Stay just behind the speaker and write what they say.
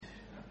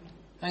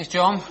Thanks,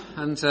 John,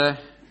 and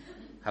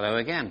hello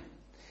again.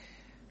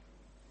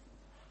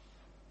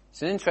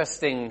 It's an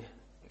interesting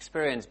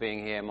experience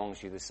being here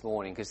amongst you this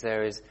morning, because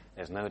there's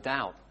no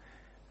doubt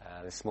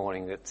this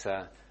morning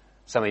that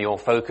some of your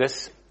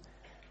focus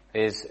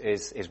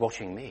is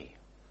watching me.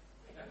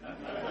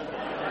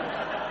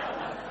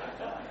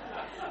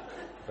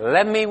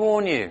 Let me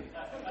warn you,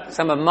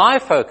 some of my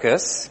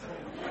focus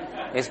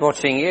is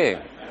watching you.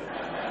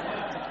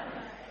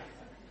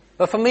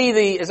 But for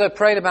me, as I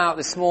prayed about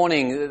this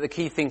morning, the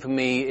key thing for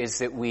me is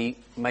that we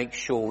make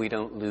sure we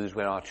don't lose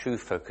where our true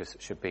focus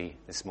should be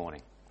this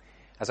morning.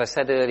 As I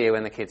said earlier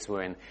when the kids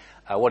were in,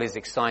 what is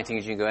exciting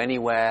is you can go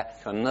anywhere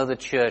to another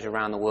church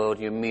around the world,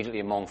 you're immediately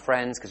among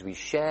friends because we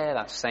share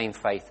that same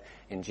faith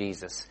in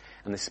Jesus.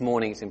 And this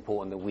morning it's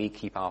important that we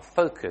keep our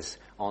focus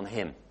on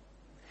Him.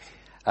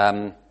 I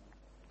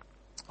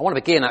want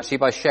to begin actually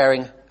by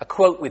sharing a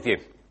quote with you.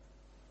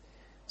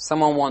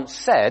 Someone once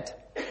said,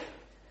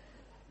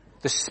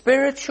 "The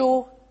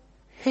spiritual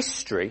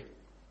history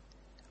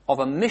of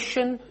a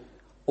mission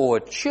or a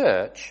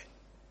church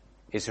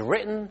is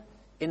written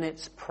in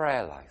its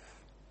prayer life."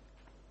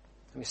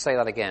 Let me say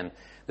that again.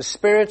 The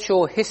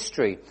spiritual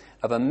history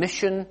of a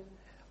mission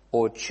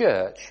or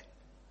church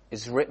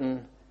is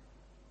written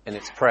in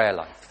its prayer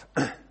life.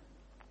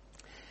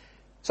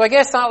 So I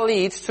guess that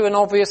leads to an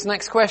obvious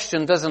next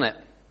question, doesn't it?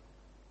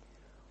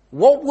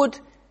 What would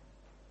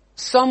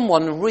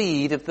someone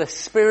read of the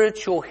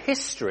spiritual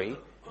history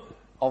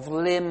of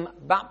Lim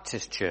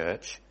Baptist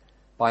Church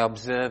by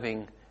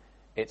observing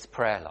its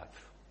prayer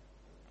life?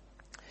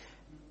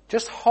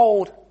 Just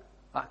hold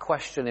that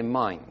question in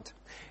mind.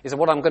 Is that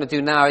what I'm going to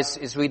do now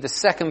is read the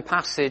second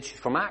passage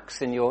from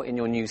Acts in your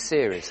new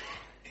series.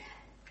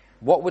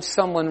 What would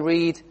someone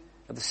read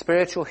of the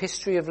spiritual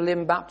history of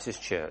Lim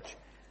Baptist Church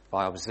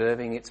by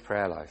observing its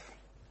prayer life?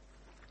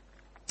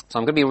 So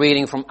I'm going to be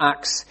reading from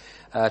Acts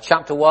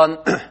chapter 1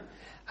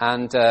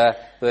 and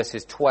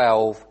verses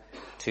 12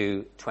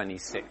 to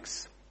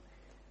 26.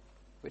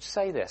 Which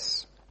say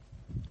this: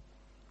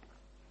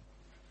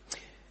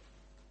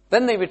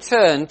 "Then they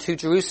returned to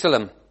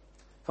Jerusalem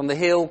from the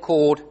hill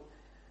called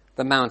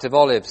the Mount of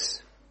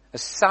Olives, a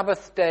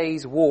Sabbath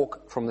day's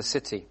walk from the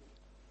city.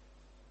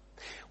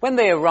 When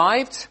they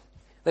arrived,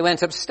 they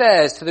went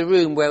upstairs to the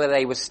room where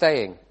they were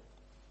staying.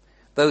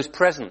 Those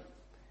present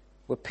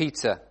were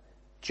Peter,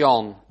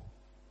 John,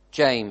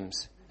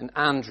 James, and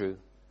Andrew,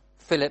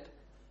 Philip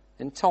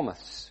and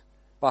Thomas,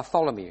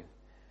 Bartholomew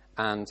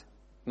and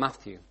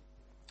Matthew,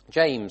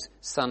 James,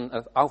 son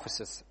of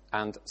Alphaeus,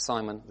 and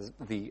Simon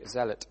the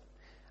Zealot,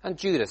 and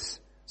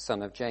Judas,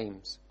 son of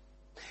James.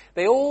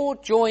 They all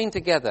joined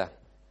together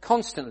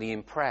constantly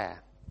in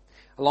prayer,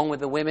 along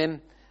with the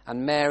women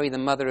and Mary, the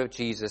mother of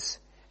Jesus,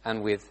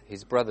 and with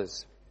his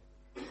brothers.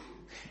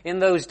 In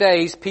those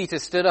days, Peter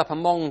stood up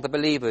among the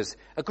believers,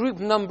 a group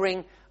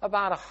numbering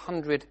about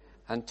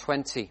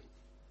 120,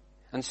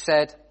 and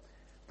said,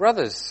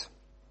 'Brothers,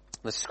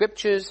 the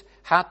scriptures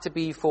had to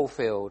be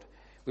fulfilled,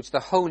 which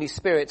the Holy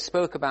Spirit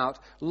spoke about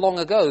long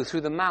ago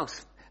through the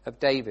mouth of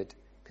David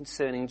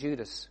concerning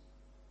Judas,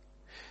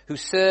 who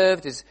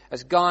served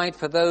as guide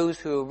for those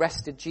who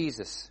arrested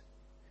Jesus.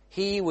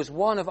 He was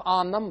one of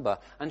our number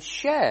and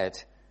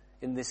shared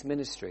in this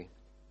ministry.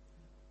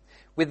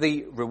 With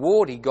the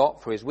reward he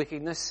got for his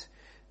wickedness,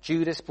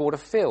 Judas bought a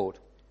field.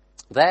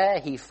 There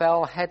he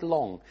fell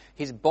headlong.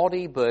 His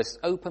body burst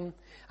open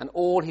and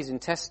all his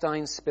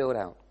intestines spilled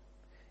out.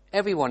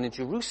 Everyone in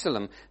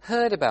Jerusalem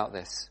heard about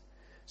this.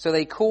 So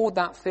they called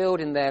that field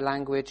in their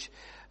language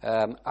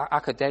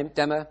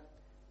Academa,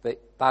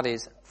 that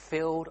is,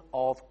 field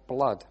of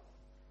blood.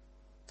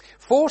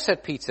 For,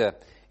 said Peter,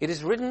 it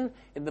is written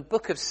in the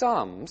book of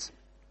Psalms,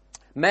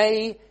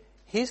 may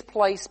his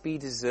place be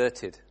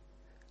deserted,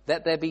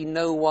 let there be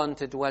no one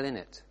to dwell in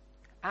it,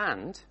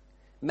 and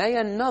may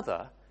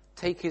another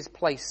take his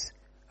place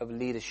of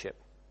leadership.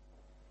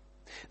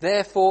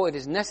 Therefore it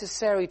is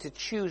necessary to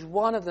choose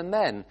one of the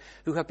men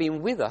who have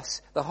been with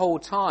us the whole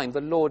time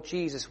the Lord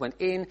Jesus went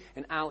in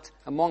and out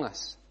among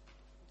us,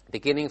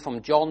 beginning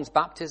from John's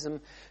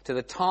baptism to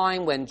the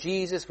time when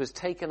Jesus was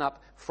taken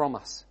up from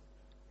us.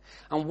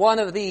 And one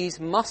of these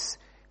must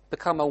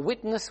become a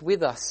witness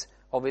with us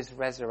of his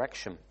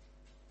resurrection.'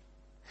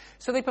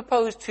 So they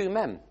proposed two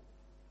men,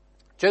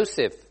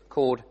 Joseph,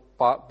 called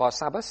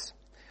Barsabbas,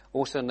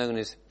 also known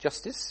as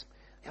Justus.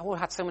 They all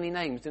had so many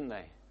names, didn't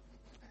they?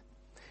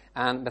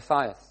 And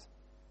Matthias.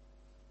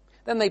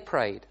 Then they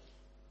prayed,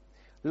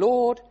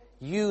 'Lord,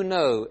 you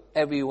know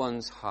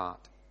everyone's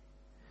heart.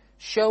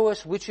 Show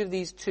us which of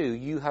these two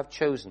you have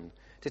chosen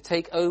to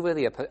take over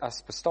the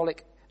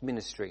apostolic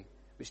ministry,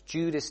 which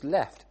Judas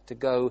left to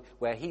go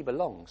where he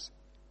belongs.'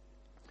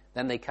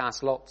 Then they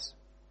cast lots,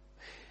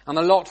 and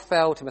the lot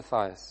fell to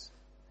Matthias.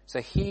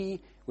 So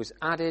he was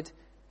added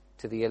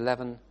to the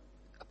 11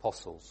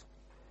 apostles."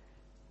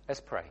 Let's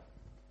pray.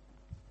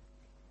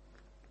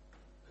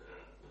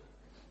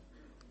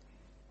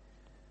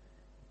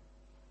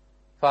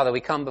 Father,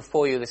 we come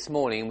before you this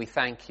morning and we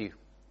thank you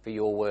for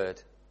your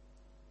word.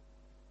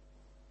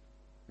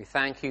 We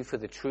thank you for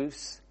the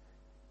truths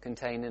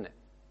contained in it.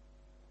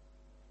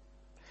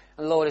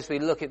 And Lord, as we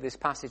look at this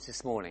passage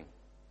this morning,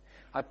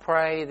 I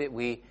pray that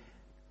we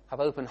have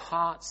open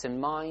hearts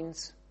and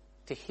minds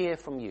to hear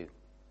from you.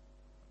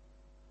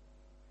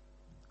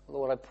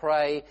 Lord, I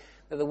pray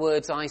that the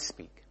words I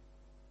speak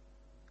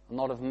are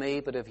not of me,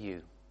 but of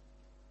you.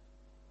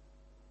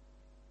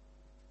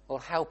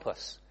 Lord, help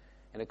us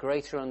in a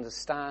greater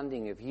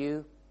understanding of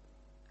you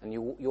and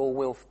your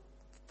will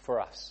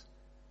for us.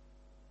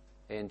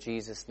 In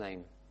Jesus'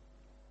 name,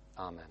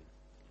 amen.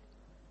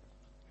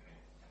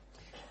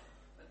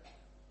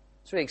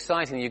 It's really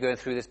exciting you're going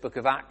through this book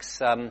of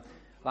Acts.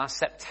 Last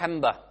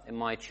September in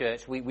my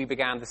church, we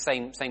began the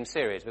same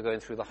series. We're going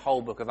through the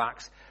whole book of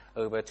Acts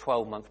over a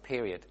 12-month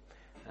period.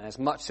 And there's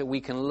much that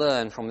we can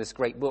learn from this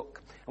great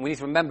book. And we need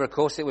to remember, of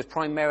course, it was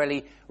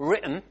primarily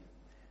written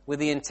with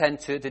the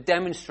intent to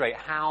demonstrate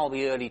how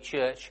the early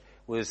church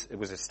was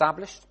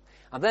established,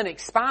 and then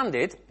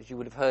expanded, as you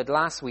would have heard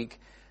last week,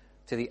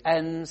 to the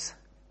ends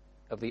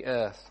of the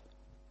earth.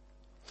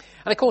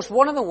 And of course,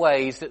 one of the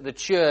ways that the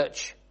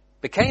church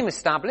became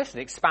established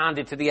and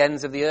expanded to the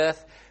ends of the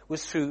earth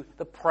was through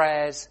the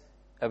prayers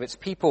of its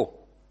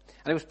people.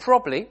 And it was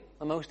probably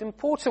the most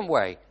important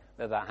way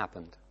that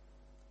happened.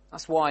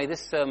 That's why this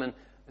sermon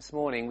this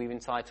morning we've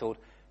entitled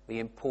The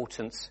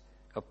Importance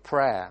of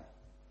Prayer.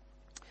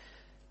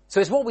 So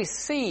it's what we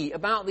see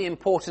about the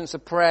importance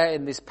of prayer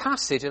in this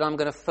passage that I'm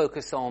going to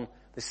focus on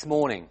this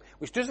morning,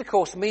 which does, of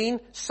course, mean,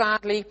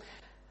 sadly,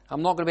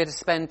 I'm not going to be able to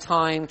spend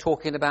time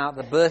talking about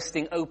the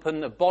bursting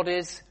open of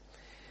bodies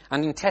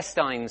and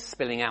intestines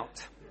spilling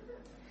out,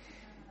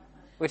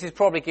 which is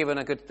probably given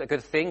a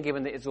good thing,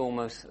 given that it's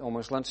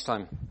almost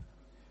lunchtime.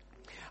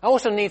 I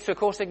also need to, of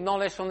course,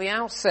 acknowledge from the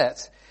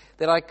outset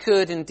that I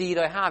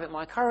have at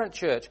my current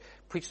church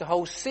preached a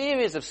whole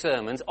series of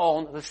sermons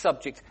on the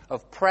subject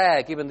of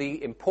prayer, given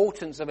the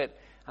importance of it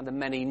and the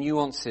many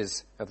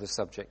nuances of the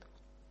subject.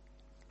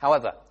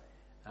 However,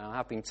 I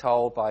have been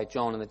told by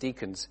John and the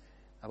deacons,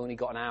 I've only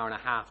got an hour and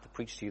a half to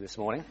preach to you this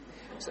morning.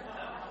 So,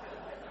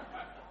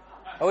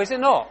 oh, is it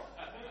not?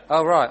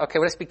 Oh, right. Okay,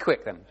 well, let's be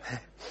quick then.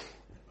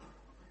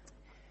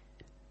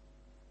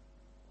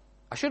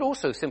 I should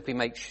also simply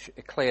make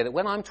it clear that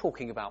when I'm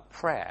talking about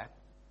prayer,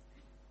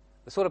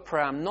 the sort of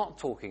prayer I'm not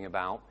talking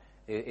about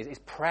is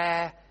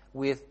prayer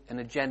with an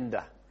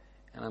agenda.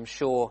 And I'm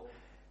sure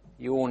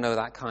you all know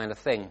that kind of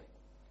thing.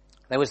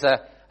 There was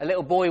a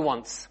little boy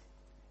once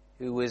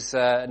who was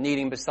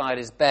kneeling beside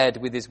his bed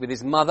with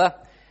his mother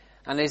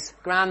and his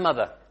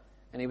grandmother.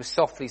 And he was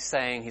softly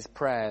saying his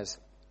prayers.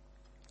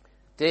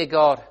 Dear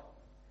God,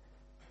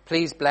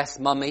 please bless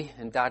Mummy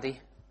and Daddy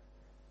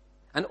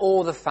and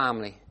all the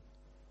family.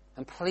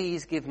 And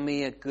please give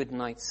me a good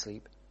night's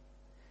sleep.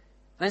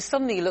 And then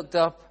suddenly he looked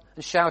up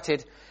and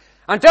shouted,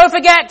 and don't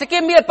forget to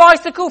give me a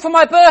bicycle for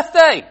my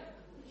birthday.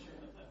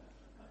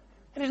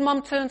 And his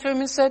mum turned to him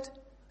and said,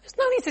 there's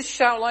no need to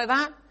shout like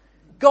that.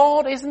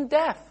 God isn't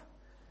deaf.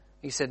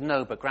 He said,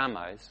 no, but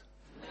Grandma is.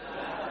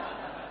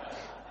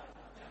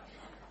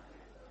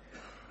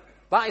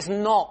 That is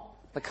not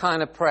the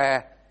kind of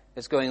prayer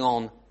that's going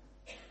on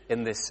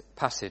in this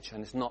passage,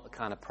 and it's not the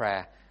kind of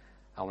prayer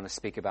I want to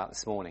speak about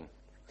this morning.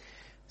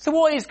 So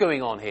what is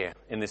going on here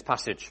in this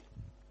passage?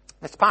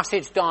 This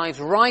passage dives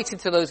right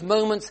into those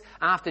moments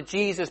after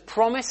Jesus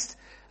promised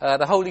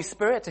the Holy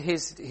Spirit to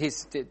his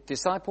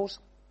disciples,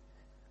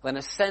 then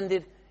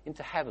ascended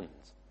into heaven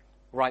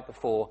right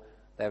before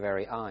their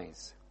very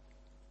eyes.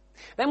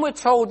 Then we're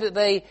told that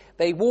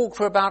they walked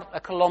for about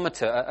a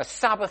kilometre, a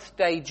Sabbath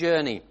day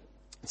journey.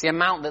 It's the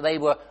amount that they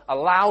were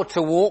allowed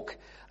to walk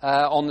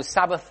on the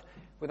Sabbath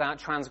without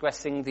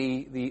transgressing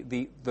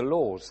the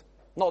laws.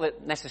 Not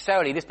that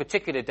necessarily this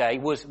particular day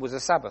was a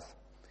Sabbath.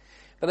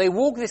 But they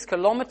walked this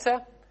kilometre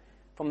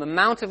from the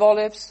Mount of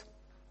Olives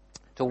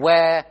to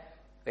where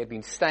they'd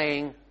been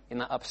staying in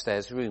that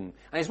upstairs room.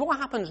 And it's what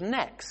happens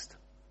next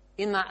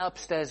in that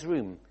upstairs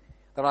room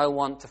that I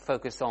want to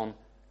focus on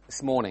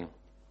this morning.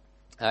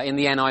 In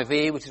the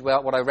NIV, which is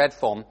what I read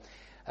from,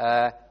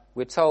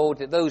 we're told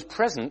that those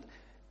present,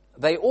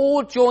 they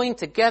all joined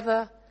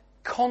together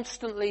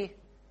constantly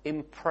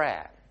in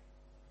prayer.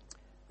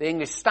 The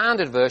English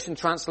Standard Version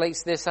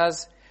translates this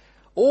as,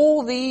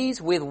 all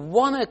these with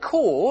one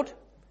accord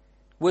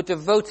were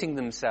devoting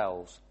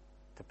themselves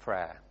to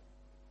prayer.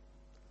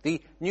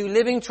 The New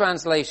Living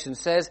Translation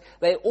says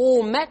they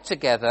all met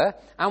together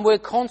and were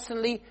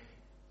constantly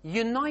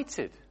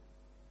united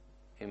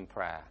in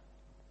prayer.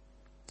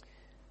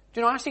 Do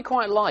you know, I actually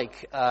quite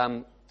like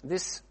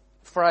this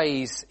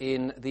phrase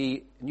in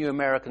the New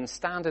American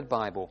Standard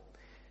Bible.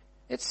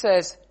 It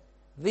says,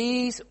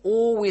 these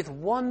all with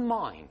one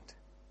mind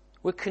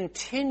were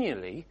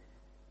continually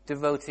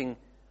devoting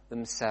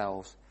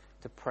themselves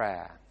to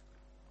prayer.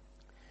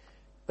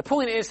 The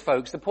point is,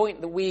 folks, the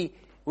point that we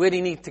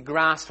really need to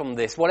grasp from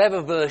this,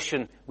 whatever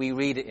version we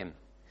read it in,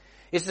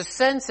 is the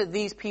sense that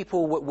these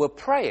people were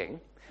praying,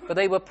 but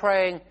they were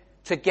praying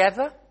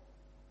together,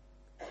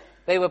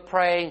 they were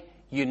praying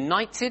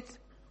united,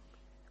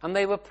 and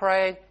they were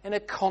praying in a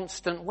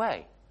constant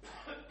way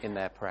in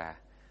their prayer.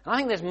 And I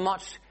think there's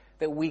much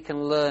that we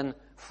can learn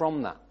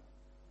from that.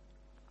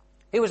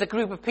 It was a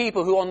group of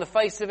people who, on the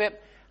face of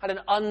it, had an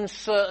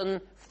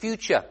uncertain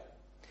future.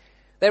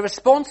 Their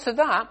response to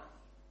that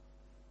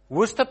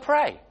was to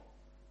pray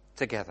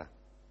together.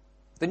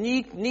 The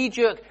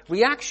knee-jerk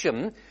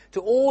reaction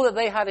to all that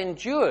they had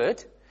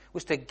endured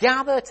was to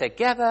gather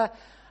together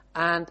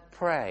and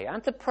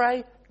to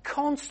pray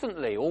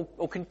constantly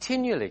or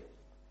continually,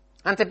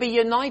 and to be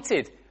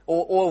united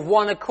or of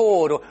one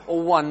accord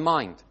or one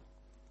mind.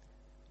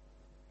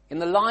 In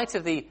the light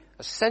of the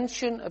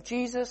ascension of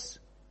Jesus,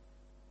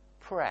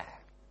 prayer.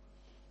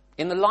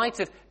 In the light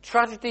of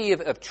tragedy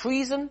of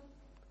treason,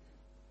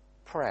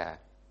 prayer.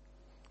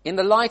 In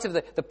the light of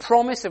the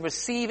promise of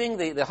receiving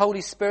the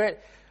Holy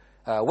Spirit,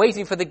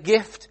 waiting for the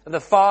gift of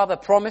the Father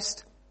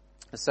promised,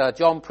 as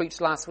John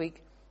preached last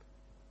week,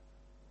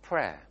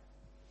 prayer.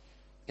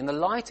 In the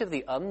light of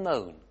the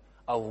unknown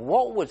of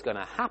what was going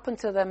to happen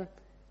to them,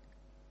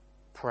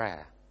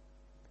 prayer.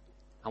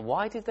 And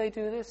why did they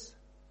do this?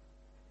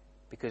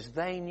 Because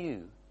they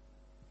knew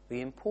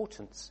the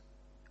importance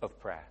of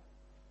prayer.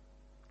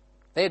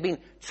 They had been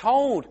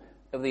told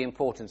of the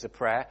importance of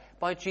prayer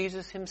by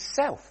Jesus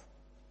himself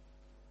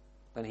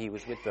when he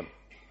was with them.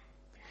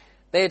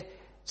 They had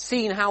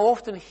seen how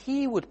often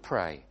he would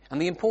pray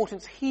and the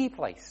importance he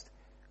placed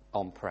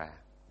on prayer.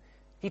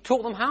 He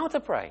taught them how to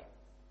pray,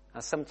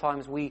 as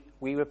sometimes we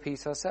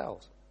repeat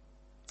ourselves.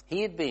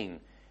 He had been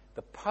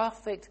the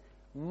perfect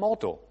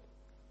model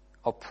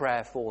of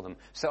prayer for them.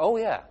 So,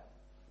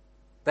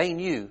 they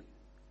knew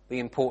the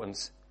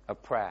importance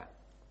of prayer.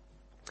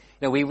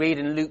 We read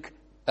in Luke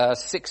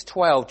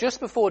 6:12, just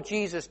before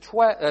Jesus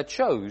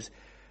chose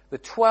the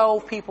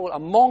 12 people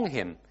among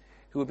him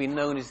who would be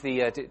known as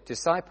the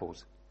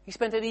disciples, he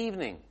spent an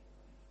evening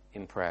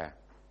in prayer.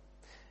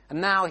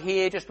 And now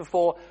here, just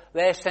before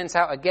they're sent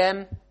out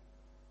again,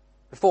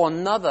 before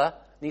another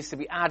needs to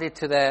be added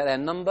to their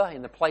number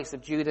in the place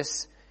of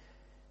Judas,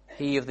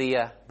 he of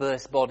the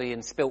burst body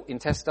and spilt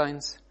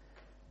intestines,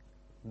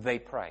 they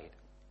prayed.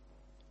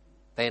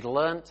 They had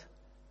learnt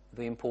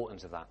the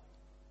importance of that,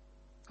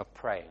 of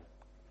praying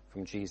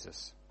from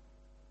Jesus.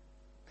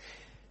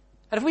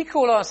 And if we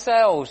call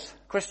ourselves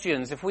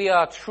Christians, if we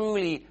are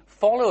truly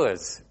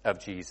followers of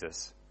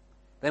Jesus,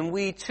 then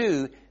we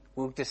too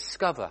will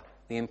discover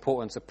the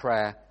importance of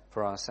prayer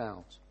for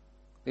ourselves.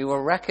 We will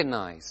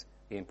recognize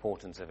the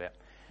importance of it.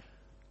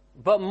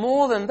 But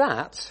more than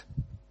that,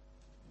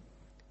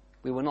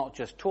 we will not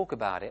just talk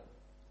about it,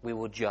 we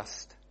will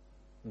just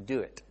do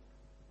it,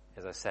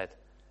 as I said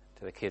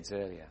to the kids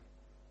earlier.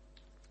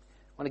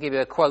 I want to give you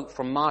a quote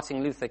from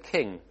Martin Luther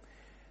King,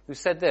 who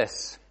said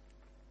this: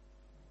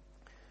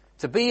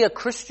 "To be a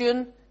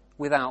Christian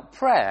without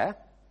prayer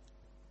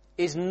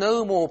is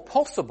no more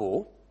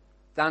possible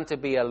than to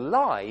be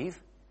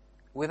alive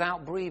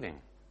without breathing."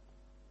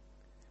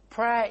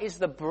 Prayer is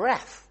the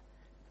breath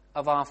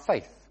of our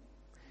faith.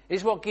 It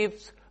is what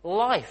gives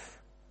life,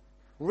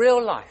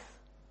 real life,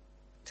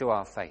 to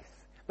our faith.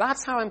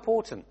 That's how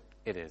important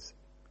it is.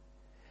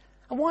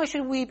 And why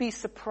should we be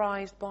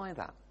surprised by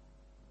that?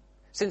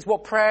 Since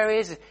what prayer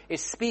is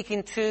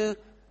speaking to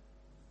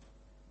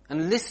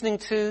and listening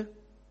to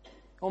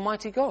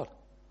Almighty God,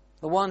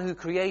 the one who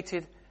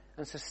created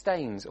and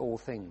sustains all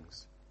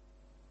things.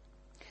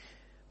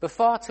 But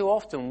far too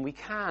often we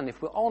can,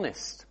 if we're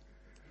honest,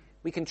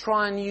 we can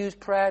try and use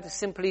prayer to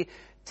simply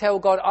tell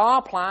God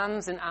our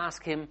plans and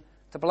ask him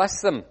to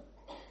bless them.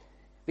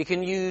 We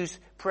can use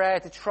prayer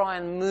to try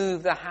and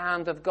move the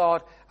hand of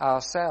God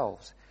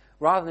ourselves,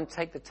 rather than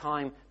take the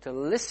time to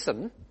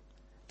listen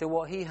to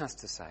what he has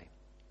to say.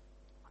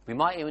 We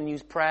might even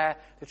use prayer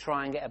to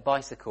try and get a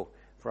bicycle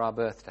for our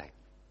birthday.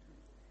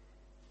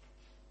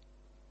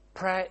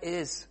 Prayer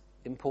is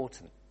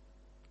important.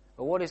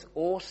 But what is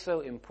also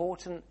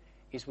important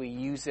is we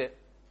use it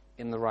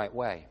in the right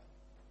way.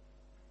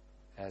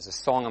 There's a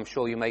song I'm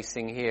sure you may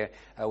sing here.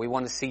 We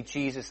want to see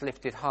Jesus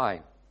lifted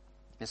high.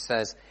 It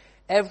says,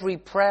 "Every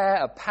prayer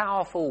a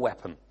powerful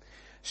weapon.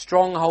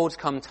 Strongholds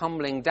come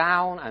tumbling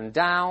down and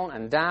down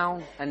and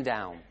down and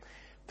down."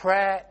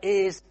 Prayer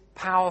is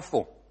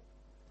powerful.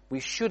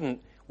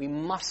 We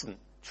mustn't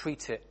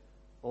treat it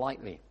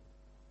lightly.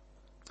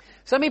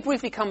 So let me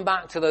briefly come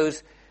back to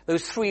those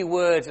 3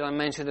 words that I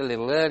mentioned a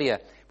little earlier,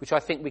 which I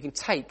think we can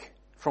take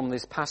from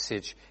this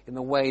passage in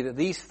the way that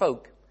these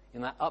folk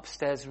in that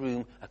upstairs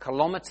room, a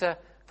kilometre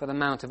from the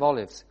Mount of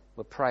Olives,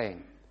 were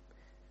praying.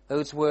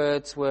 Those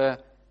words were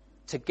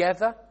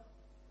together,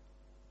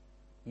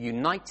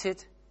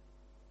 united,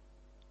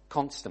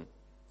 constant.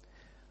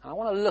 And I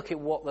want to look at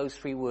what those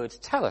 3 words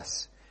tell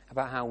us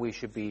about how we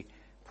should be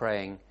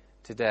praying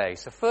today.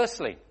 So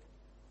firstly,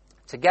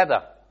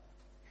 together.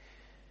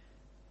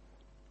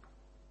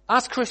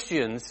 As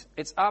Christians,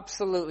 it's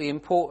absolutely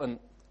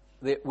important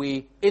that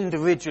we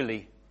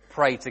individually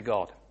pray to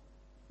God.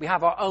 We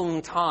have our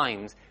own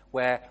times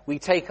where we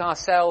take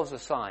ourselves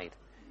aside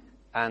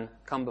and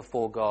come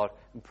before God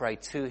and pray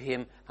to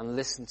him and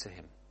listen to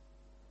him.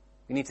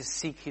 We need to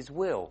seek his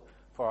will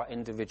for our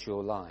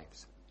individual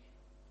lives.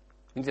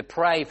 We need to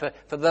pray for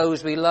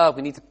those we love.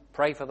 We need to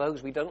pray for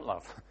those we don't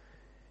love.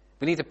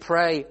 We need to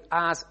pray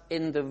as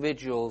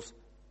individuals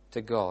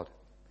to God.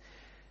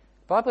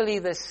 But I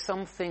believe there's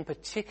something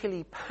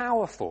particularly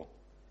powerful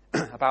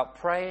about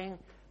praying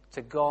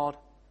to God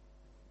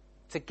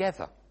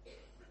together.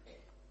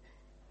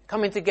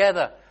 Coming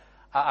together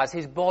as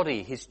his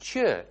body, his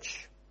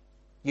church,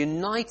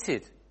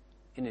 united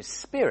in his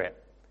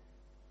spirit,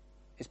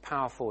 is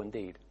powerful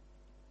indeed.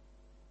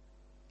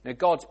 Now,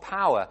 God's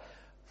power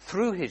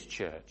through his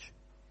church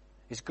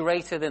is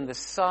greater than the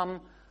sum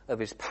of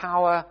his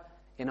power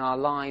in our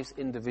lives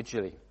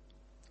individually.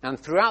 And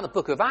throughout the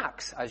book of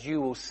Acts, as you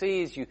will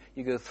see as you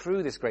go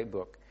through this great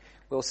book,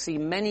 we'll see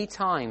many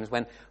times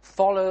when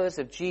followers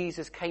of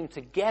Jesus came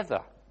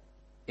together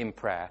in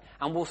prayer,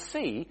 and we'll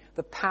see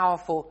the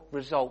powerful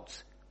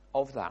results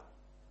of that.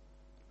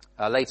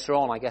 Later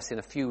on, I guess in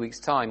a few weeks'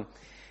 time,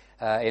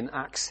 in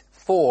Acts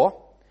 4,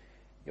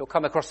 you'll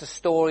come across the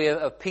story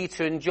of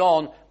Peter and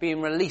John being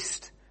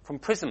released from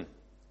prison.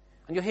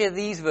 And you'll hear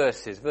these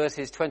verses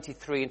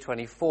 23 and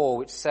 24,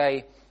 which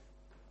say,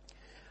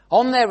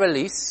 "On their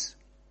release,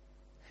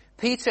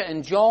 Peter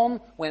and John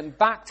went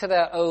back to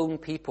their own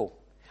people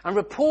and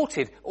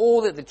reported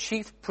all that the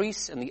chief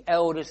priests and the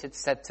elders had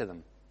said to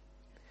them.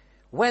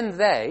 When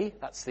they,"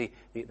 that's the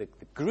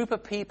group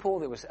of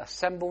people that was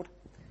assembled,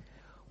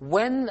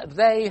 "when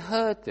they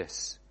heard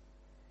this,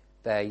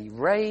 they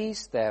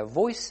raised their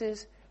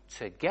voices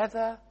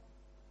together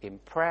in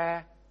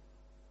prayer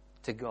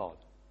to God."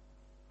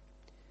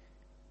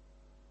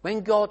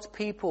 When God's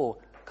people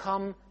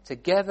come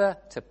together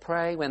to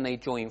pray, when they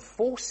join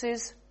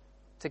forces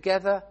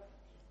together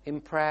in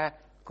prayer,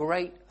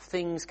 great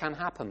things can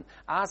happen,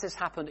 as has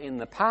happened in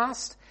the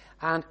past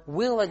and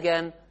will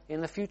again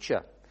in the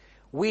future.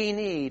 We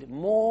need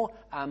more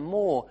and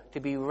more to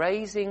be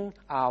raising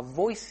our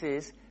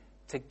voices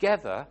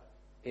together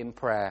in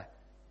prayer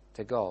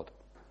to God.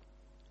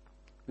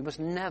 We must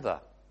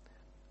never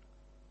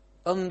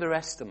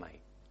underestimate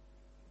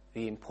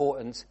the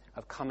importance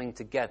of coming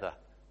together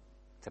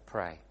to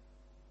pray.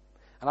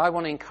 And I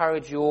want to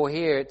encourage you all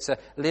here at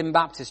Lynn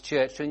Baptist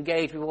Church to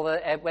engage with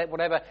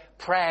whatever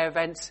prayer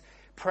events,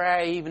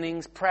 prayer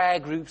evenings, prayer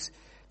groups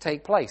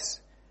take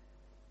place.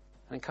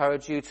 I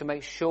encourage you to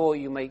make sure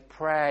you make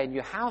prayer in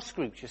your house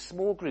groups, your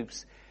small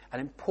groups,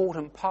 an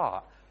important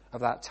part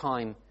of that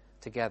time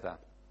together.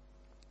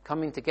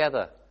 Coming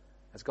together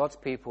as God's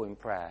people in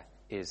prayer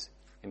is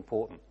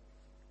important.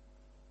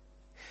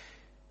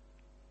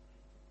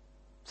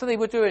 So they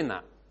were doing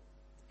that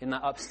in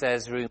that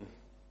upstairs room.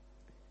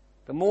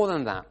 But more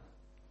than that,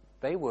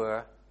 they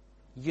were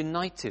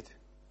united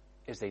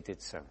as they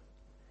did so.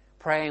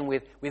 Praying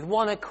with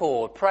one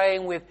accord,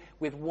 praying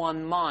with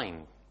one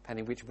mind,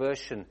 depending which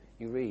version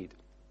you read.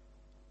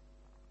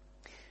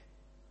 Do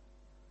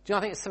you know,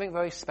 I think it's something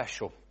very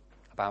special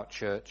about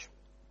church.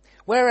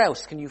 Where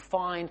else can you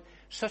find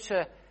such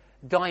a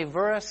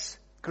diverse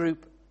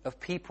group of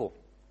people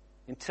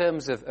in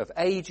terms of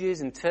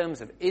ages, in terms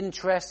of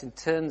interest, in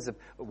terms of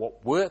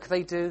what work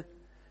they do?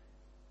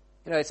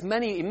 You know,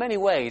 in many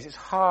ways, it's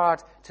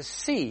hard to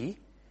see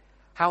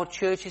how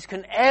churches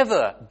can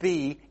ever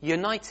be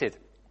united.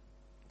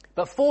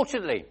 But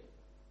fortunately,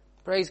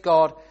 praise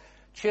God,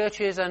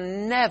 churches are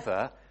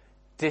never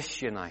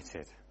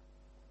disunited.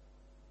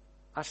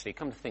 Actually,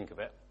 come to think of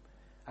it,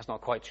 that's not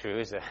quite true,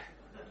 is it?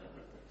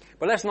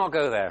 But let's not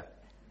go there.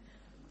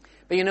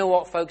 But you know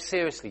what, folks?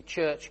 Seriously,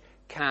 church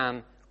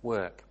can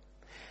work.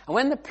 And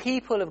when the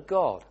people of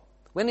God,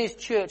 when his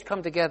church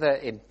come together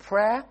in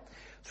prayer,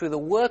 through the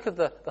work of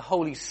the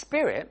Holy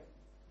Spirit,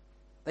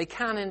 they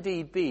can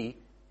indeed be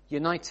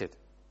united.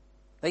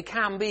 They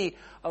can be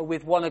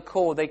with one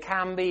accord. They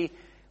can be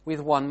with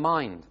one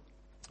mind.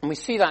 And we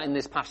see that in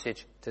this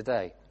passage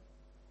today.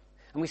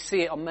 And we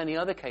see it on many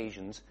other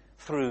occasions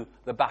through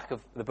the back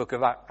of the book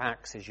of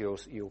Acts, as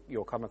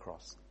you'll come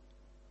across.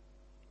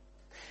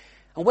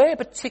 And where it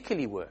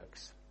particularly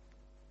works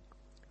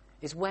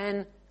is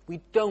when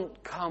we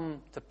don't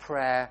come to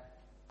prayer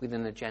with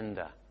an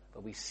agenda,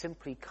 but we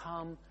simply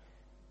come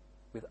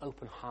with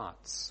open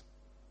hearts.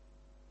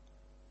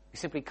 We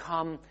simply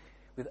come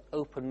with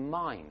open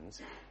minds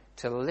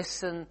to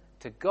listen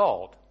to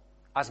God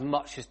as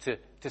much as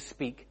to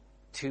speak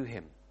to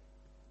him.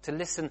 To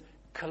listen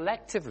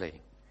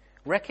collectively,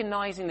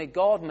 recognizing that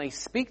God may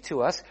speak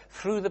to us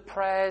through the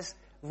prayers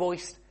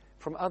voiced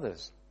from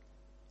others.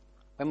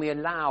 When we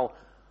allow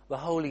the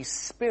Holy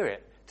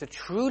Spirit to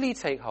truly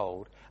take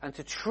hold and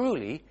to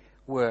truly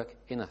work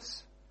in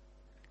us.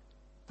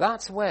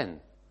 That's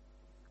when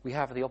we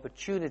have the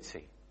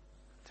opportunity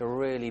to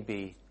really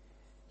be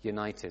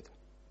united.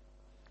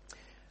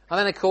 And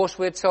then, of course,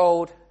 we're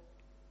told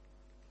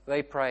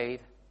they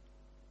prayed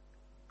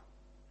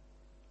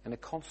in a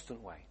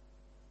constant way.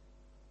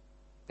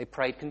 They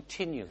prayed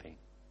continually.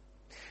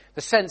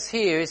 The sense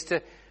here is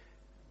to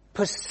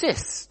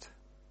persist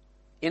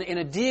in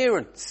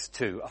adherence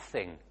to a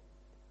thing,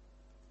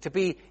 to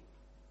be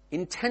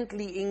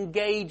intently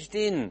engaged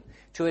in,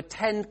 to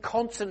attend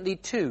constantly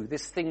to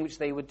this thing which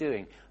they were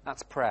doing.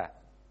 That's prayer.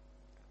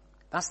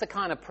 That's the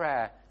kind of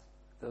prayer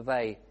that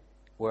they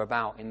were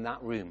about in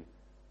that room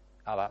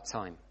at that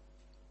time.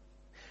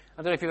 I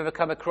don't know if you've ever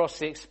come across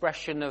the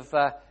expression of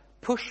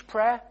push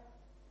prayer.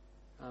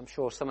 I'm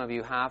sure some of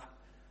you have.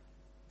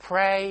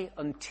 Pray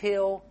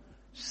until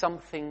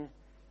something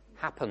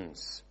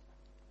happens.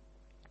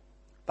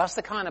 That's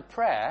the kind of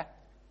prayer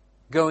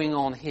going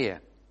on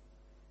here.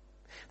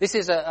 This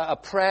is a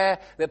prayer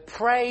that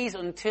prays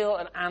until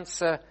an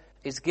answer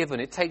is given.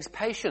 It takes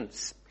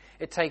patience.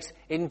 It takes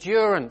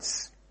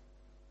endurance,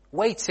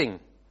 waiting,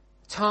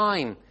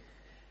 time.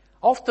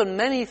 Often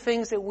many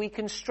things that we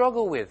can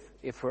struggle with,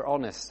 if we're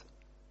honest.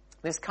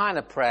 This kind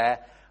of prayer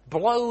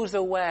blows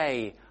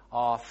away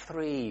our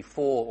 3,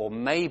 4, or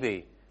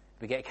maybe,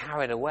 if we get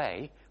carried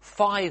away,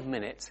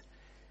 5-minute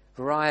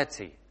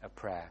variety of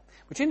prayer,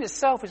 which in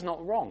itself is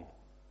not wrong.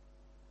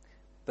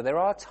 But there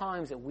are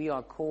times that we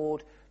are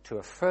called to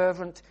a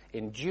fervent,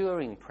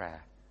 enduring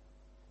prayer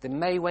that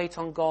may wait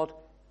on God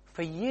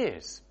for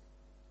years.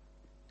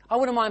 I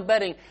wouldn't mind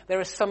betting there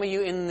are some of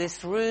you in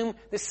this room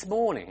this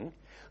morning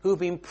who have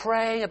been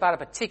praying about a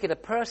particular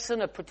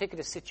person, a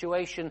particular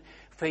situation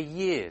for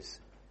years.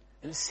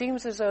 And it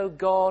seems as though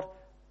God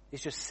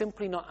is just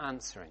simply not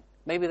answering.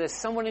 Maybe there's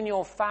someone in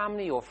your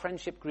family or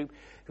friendship group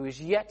who is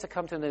yet to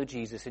come to know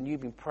Jesus, and you've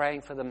been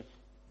praying for them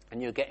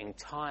and you're getting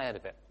tired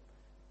of it.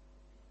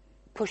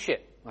 Push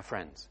it, my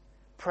friends.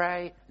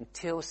 Pray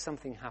until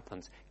something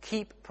happens.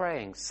 Keep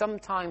praying.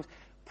 Sometimes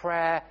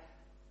prayer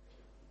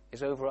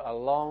is over a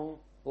long,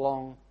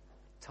 long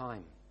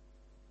time.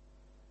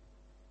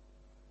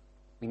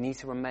 We need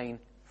to remain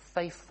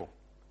faithful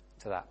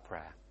to that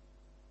prayer.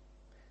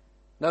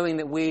 Knowing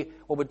that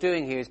what we're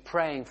doing here is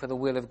praying for the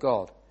will of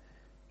God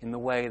in the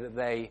way that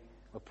they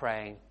were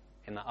praying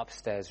in the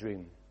upstairs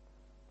room.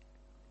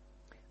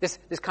 This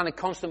kind of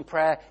constant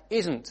prayer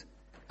isn't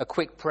a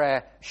quick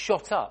prayer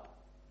shot up,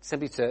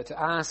 simply to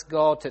ask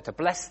God to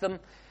bless them,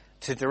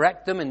 to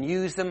direct them and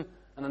use them,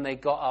 and then they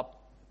got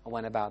up and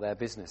went about their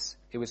business.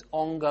 It was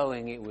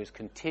ongoing, it was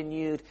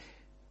continued,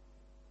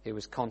 it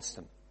was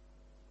constant.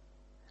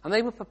 And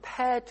they were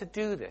prepared to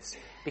do this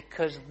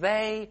because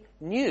they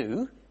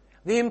knew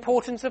the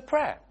importance of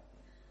prayer.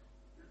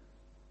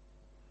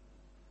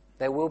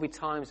 There will be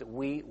times that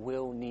we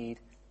will need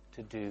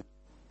to do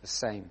the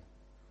same.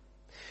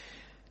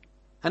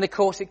 And of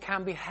course, it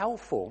can be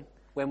helpful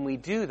when we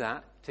do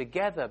that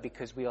together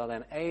because we are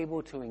then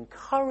able to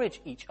encourage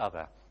each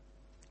other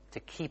to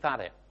keep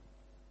at it,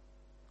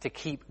 to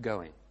keep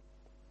going.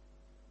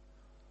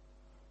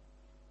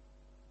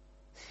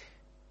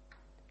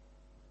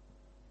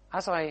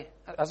 As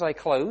I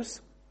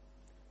close,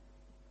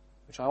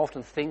 which I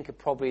often think are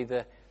probably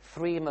the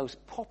 3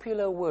 most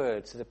popular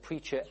words that a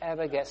preacher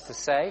ever gets to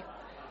say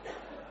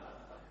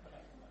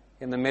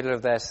in the middle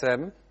of their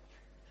sermon.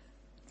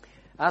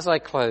 As I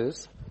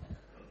close,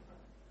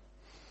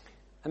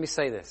 let me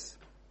say this.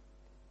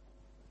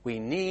 We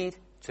need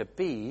to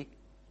be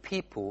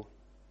people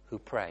who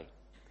pray.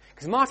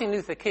 Because Martin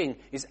Luther King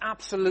is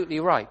absolutely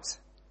right.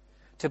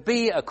 To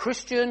be a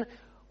Christian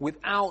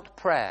without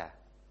prayer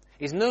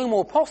is no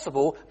more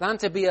possible than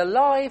to be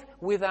alive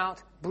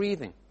without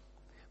breathing.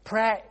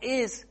 Prayer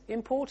is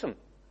important.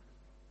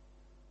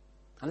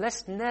 And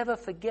let's never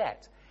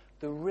forget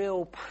the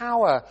real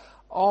power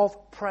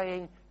of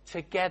praying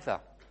together,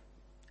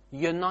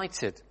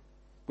 united,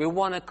 with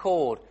one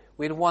accord,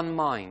 with one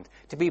mind,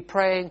 to be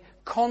praying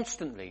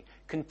constantly,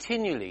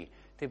 continually,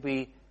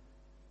 to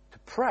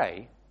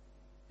pray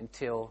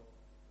until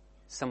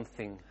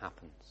something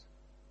happens.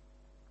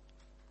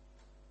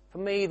 For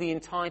me, the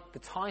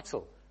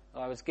title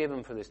I was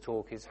given for this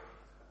talk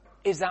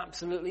is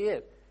absolutely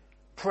it.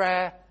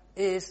 Prayer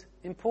is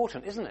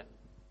important, isn't it?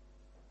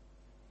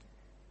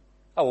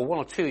 Oh, well, 1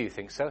 or 2 of you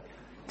think so.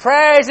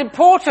 Prayer is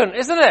important,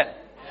 isn't it?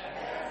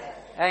 Yes.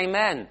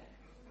 Amen.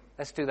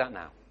 Let's do that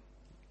now.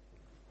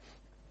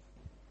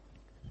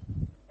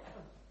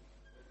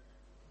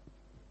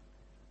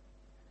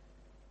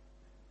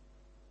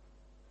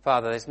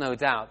 Father, there's no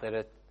doubt that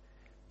at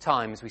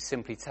times we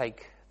simply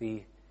take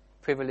the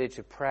privilege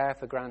of prayer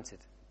for granted.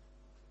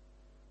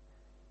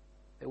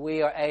 That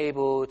we are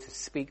able to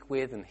speak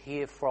with and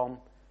hear from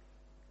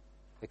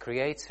the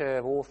Creator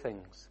of all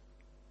things.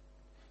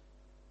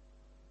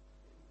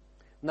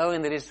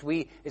 Knowing that as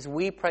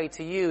we pray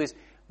to you, as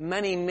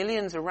many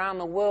millions around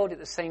the world at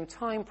the same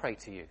time pray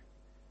to you,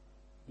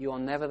 you are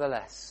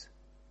nevertheless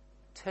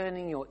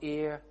turning your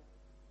ear,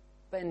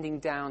 bending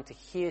down to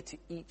hear to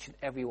each and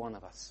every one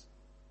of us.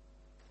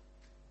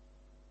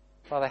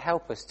 Father,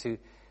 help us to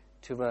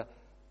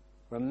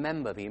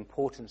remember the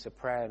importance of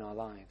prayer in our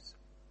lives.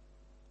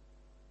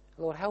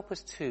 Lord, help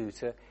us too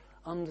to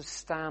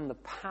understand the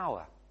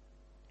power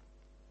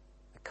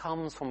that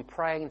comes from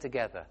praying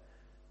together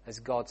as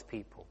God's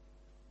people.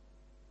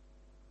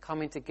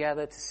 Coming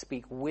together to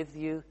speak with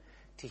you,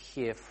 to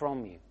hear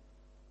from you.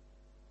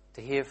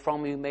 To hear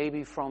from you,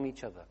 maybe from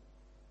each other.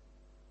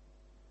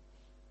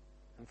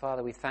 And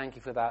Father, we thank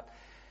you for that,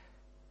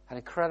 an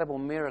incredible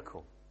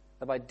miracle,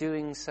 that by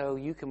doing so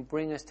you can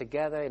bring us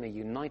together in a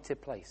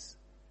united place.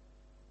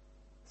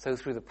 So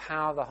through the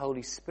power of the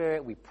Holy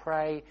Spirit, we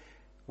pray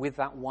with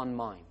that one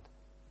mind.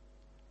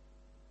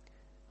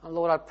 And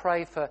Lord, I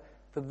pray for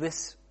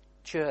this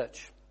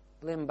church,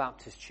 Lynn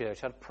Baptist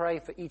Church. I'd pray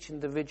for each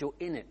individual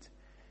in it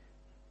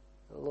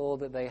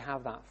Lord, that they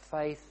have that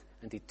faith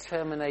and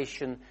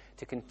determination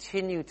to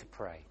continue to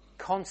pray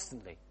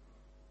constantly,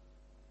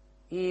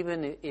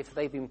 even if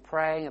they've been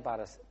praying about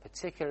a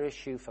particular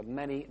issue for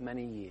many,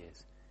 many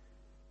years,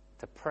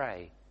 to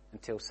pray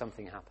until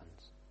something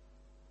happens.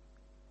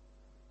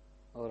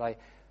 Lord, I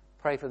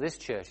pray for this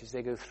church as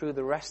they go through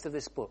the rest of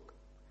this book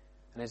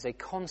and as they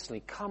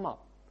constantly come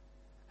up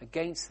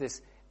against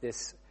these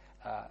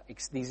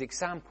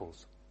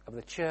examples of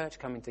the church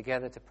coming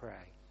together to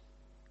pray.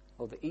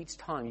 Lord, that each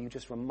time you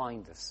just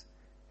remind us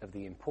of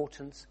the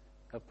importance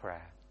of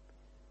prayer.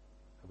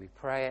 We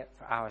pray it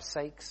for our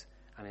sakes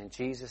and in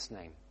Jesus'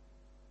 name.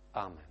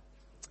 Amen.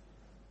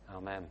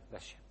 Amen.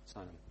 Bless you.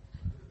 Simon.